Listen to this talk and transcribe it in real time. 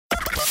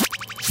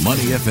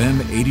Money FM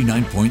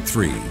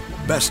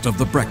 89.3, best of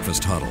the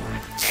breakfast huddle.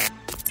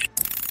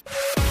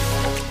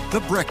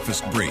 The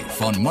Breakfast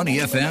Brief on Money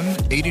FM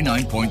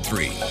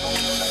 89.3.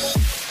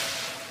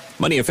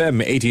 Money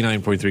FM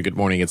 89.3. Good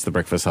morning. It's the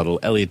Breakfast Huddle.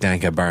 Elliot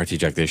Danka, Bharati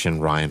Jagdish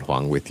and Ryan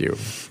Huang with you.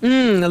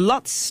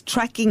 Lots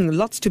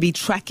to be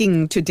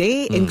tracking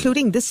today,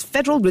 including this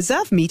Federal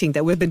Reserve meeting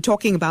that we've been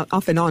talking about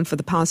off and on for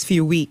the past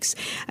few weeks.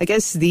 I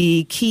guess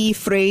the key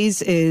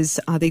phrase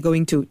is, are they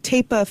going to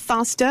taper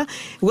faster?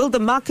 Will the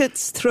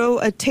markets throw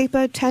a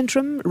taper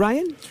tantrum,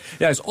 Ryan?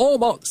 Yeah, it's all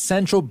about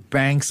central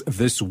banks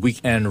this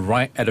week, and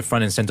right at the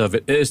front and center of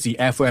it is the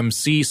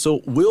FOMC. So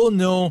we'll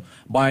know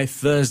by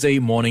Thursday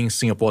morning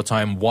Singapore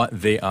time what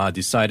they are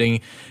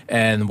deciding,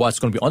 and what's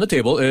going to be on the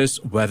table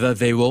is whether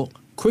they will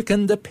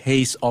quicken the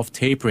pace of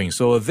tapering.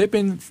 So they've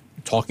been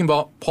talking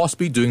about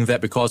possibly doing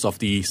that because of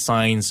the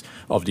signs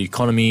of the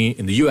economy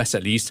in the US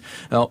at least,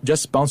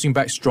 just bouncing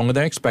back stronger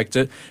than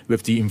expected,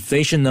 with the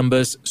inflation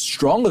numbers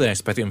stronger than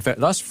expected. In fact,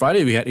 last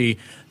Friday we had a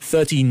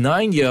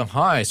 39-year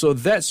high. So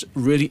that's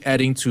really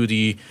adding to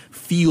the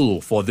feel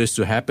for this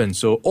to happen.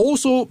 So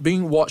also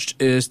being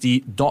watched is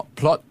the dot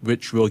plot,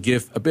 which will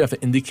give a bit of an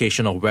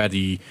indication of where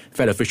the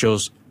Fed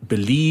officials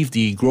believe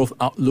the growth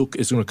outlook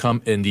is going to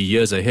come in the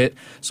years ahead.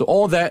 So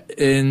all that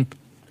in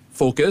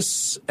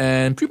focus,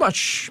 and pretty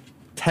much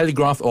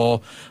telegraphed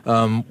or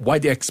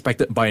widely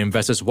expected by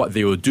investors what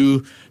they will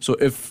do. So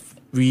if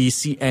we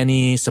see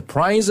any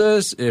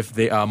surprises, if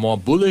they are more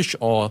bullish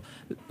or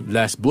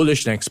less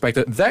bullish than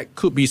expected, that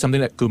could be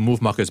something that could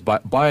move markets.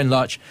 But by and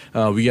large,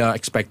 we are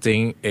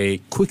expecting a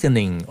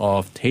quickening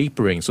of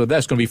tapering. So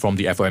that's going to be from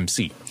the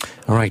FOMC.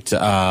 All right.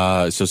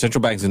 So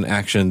central banks in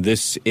action.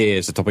 This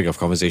is a topic of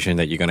conversation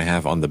that you're going to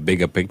have on the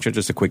bigger picture.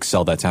 Just a quick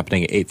sell that's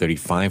happening at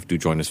 8:35. Do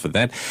join us for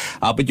that.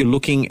 But you're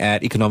looking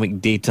at economic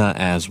data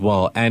as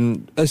well,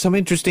 and some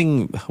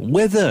interesting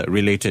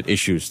weather-related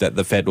issues that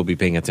the Fed will be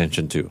paying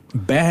attention to.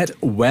 Bad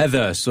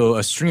weather. So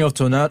a string of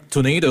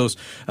tornadoes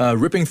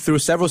ripping through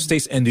several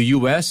states in the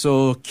U.S.,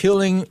 so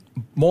killing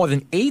more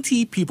than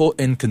 80 people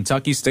in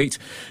Kentucky state.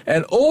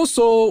 And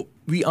also,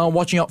 we are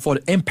watching out for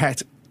the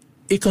impact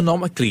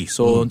economically.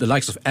 So the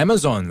likes of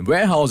Amazon,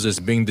 warehouses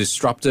being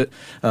disrupted,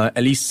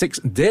 at least 6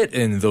 dead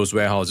in those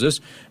warehouses.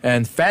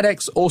 And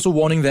FedEx also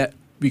warning that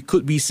we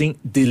could be seeing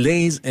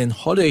delays in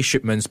holiday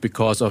shipments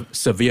because of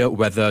severe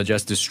weather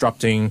just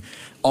disrupting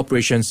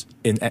operations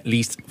in at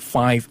least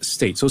 5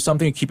 states. So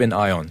something to keep an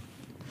eye on.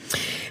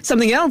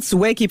 Something else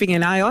we're keeping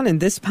an eye on in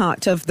this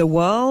part of the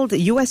world,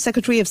 U.S.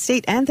 Secretary of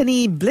State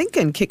Anthony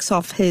Blinken kicks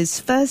off his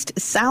first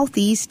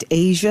Southeast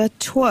Asia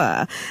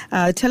tour.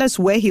 Tell us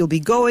where he'll be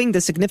going,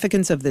 the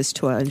significance of this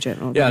tour in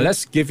general. Yeah,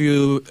 let's give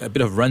you a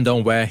bit of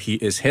rundown where he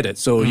is headed.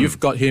 So you've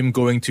got him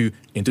going to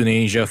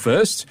Indonesia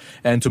first,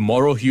 and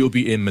tomorrow he'll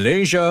be in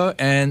Malaysia,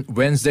 and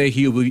Wednesday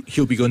he'll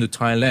be going to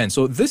Thailand.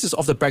 So this is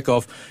off the back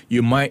of,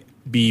 you might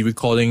be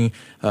recalling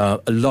a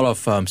lot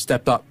of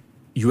stepped up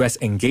U.S.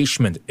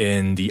 engagement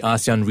in the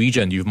ASEAN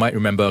region. You might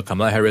remember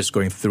Kamala Harris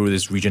going through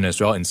this region as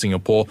well in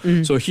Singapore.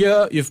 So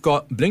here you've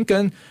got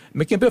Blinken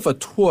making a bit of a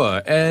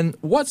tour. And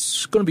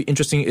what's going to be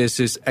interesting is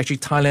his actually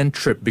Thailand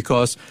trip,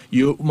 because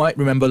you might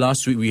remember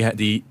last week we had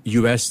the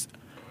U.S.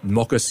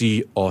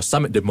 democracy or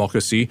summit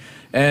democracy,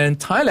 and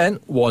Thailand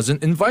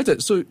wasn't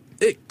invited. So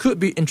it could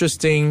be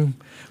interesting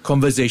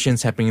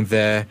conversations happening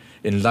there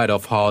in light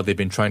of how they've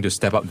been trying to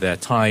step up their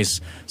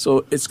ties.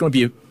 So it's going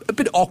to be a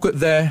bit awkward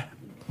there.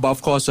 But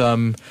of course,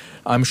 I'm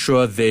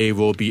sure they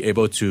will be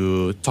able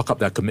to talk up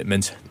their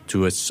commitment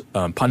to its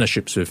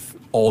partnerships with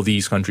all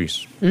these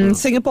countries.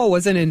 Singapore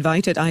wasn't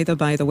invited either,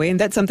 by the way, and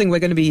that's something we're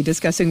going to be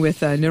discussing with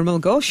Nirmal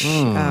Ghosh,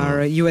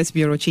 our U.S.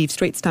 Bureau Chief,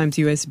 Straits Times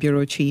U.S.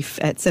 Bureau Chief,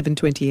 at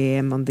 7:20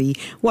 a.m. on the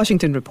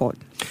Washington Report.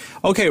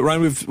 Okay,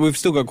 Ryan, we've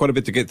still got quite a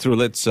bit to get through.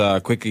 Let's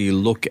quickly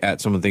look at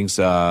some of the things.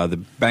 The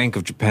Bank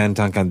of Japan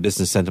Tankan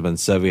Business Sentiment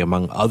Survey,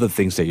 among other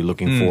things that you're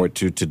looking forward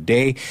to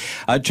today.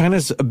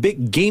 China's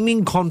big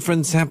gaming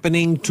conference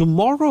happening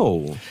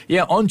tomorrow.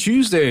 Yeah, on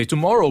Tuesday,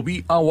 tomorrow,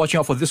 we are watching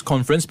out for this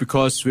conference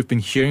because we've been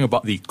hearing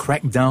about the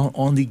crackdown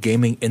on the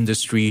gaming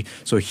industry.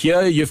 So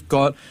here you've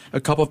got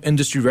a couple of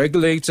industry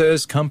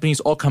regulators, companies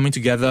all coming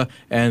together,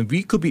 and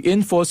we could be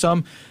in for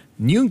some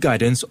new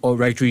guidance or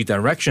regulatory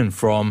direction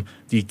from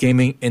the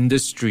gaming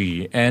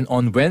industry. And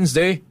on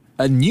Wednesday,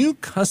 a new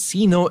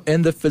casino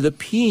in the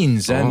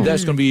Philippines, and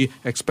that's going to be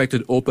expected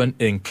to open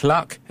in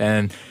Clark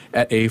and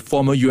at a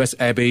former U.S.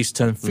 airbase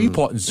turned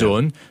Freeport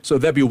zone. So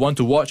there'll be one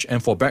to watch.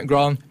 And for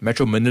background,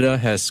 Metro Manila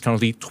has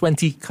currently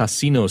 20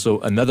 casinos,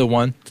 so another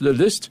one to the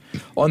list.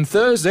 On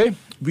Thursday,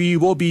 we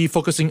will be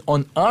focusing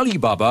on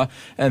Alibaba,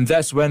 and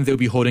that's when they'll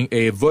be holding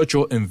a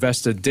virtual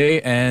investor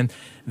day. And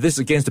this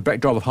against the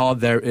backdrop of how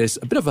there is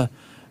a bit of a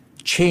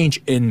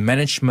change in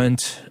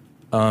management,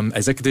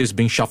 executives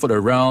being shuffled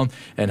around,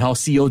 and how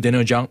CEO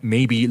Daniel Zhang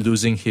may be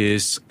losing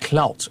his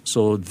clout.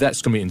 So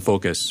that's going to be in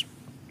focus.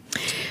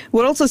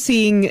 We're also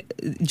seeing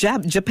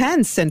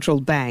Japan's central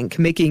bank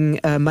making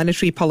a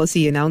monetary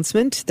policy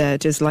announcement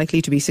that is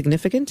likely to be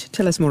significant.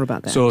 Tell us more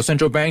about that. So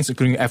central banks,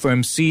 including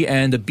FOMC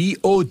and the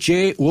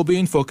BOJ, will be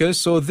in focus.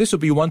 So this will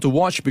be one to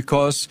watch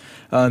because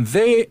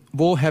they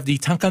will have the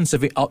Tankan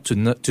survey out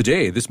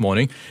today, this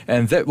morning,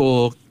 and that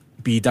will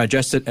be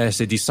digested as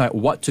they decide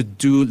what to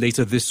do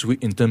later this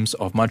week in terms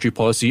of monetary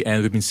policy.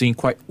 And we've been seeing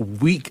quite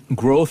weak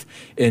growth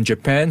in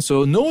Japan.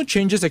 So no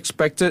changes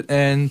expected,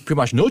 and pretty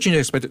much no changes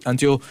expected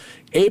until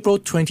April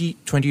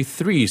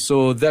 2023.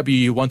 So that'll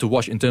be one to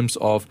watch in terms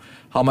of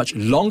how much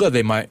longer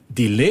they might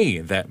delay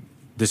that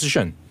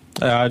decision.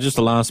 Just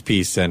the last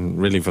piece,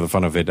 and really for the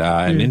fun of it,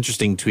 an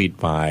interesting tweet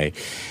by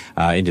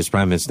India's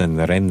Prime Minister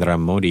Narendra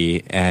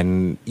Modi,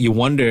 and you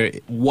wonder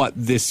what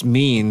this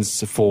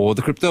means for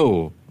the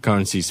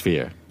cryptocurrency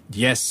sphere.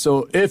 Yes,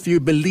 so if you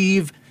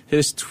believe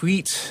his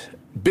tweet,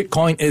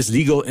 Bitcoin is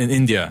legal in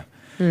India.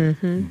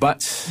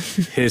 But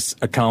his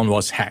account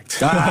was hacked.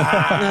 Okay.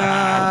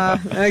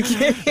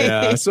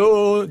 Yeah,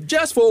 so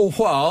just for a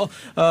while,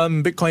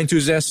 Bitcoin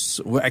enthusiasts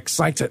were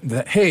excited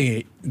that,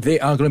 hey, they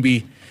are going to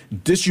be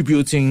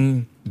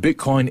distributing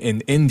Bitcoin in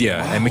India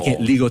and making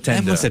it legal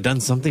tender. That must have done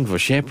something for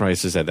share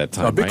prices at that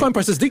time, Bitcoin right?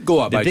 prices did go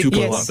up by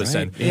 2.1%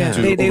 right? Yeah.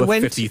 to They over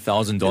went-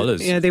 $50,000.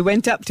 Yeah, they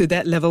went up to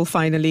that level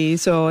finally.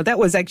 So that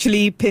was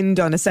actually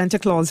pinned on a Santa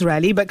Claus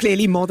rally, but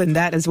clearly more than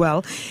that as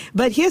well.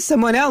 But here's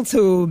someone else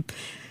who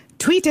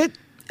tweeted,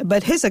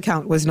 but his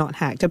account was not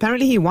hacked.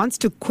 Apparently he wants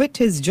to quit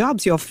his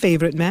jobs. Your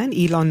favorite man,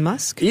 Elon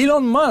Musk.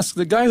 Elon Musk,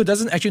 the guy who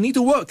doesn't actually need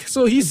to work.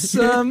 So he's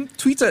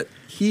tweeted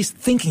he's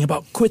thinking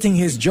about quitting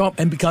his job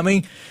and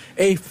becoming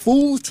a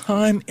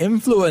full-time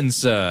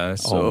influencer.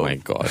 So Oh my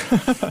God.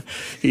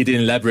 he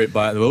didn't elaborate,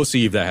 but we'll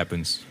see if that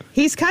happens.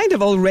 He's kind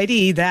of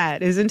already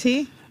that, isn't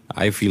he?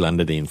 I feel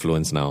under the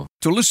influence now.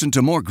 To listen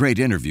to more great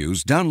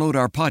interviews, download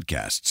our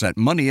podcasts at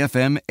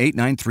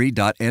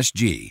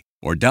moneyfm893.sg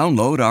or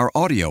download our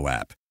audio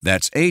app.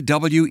 That's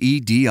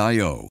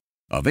AWEDIO.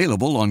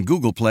 Available on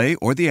Google Play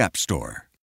or the App Store.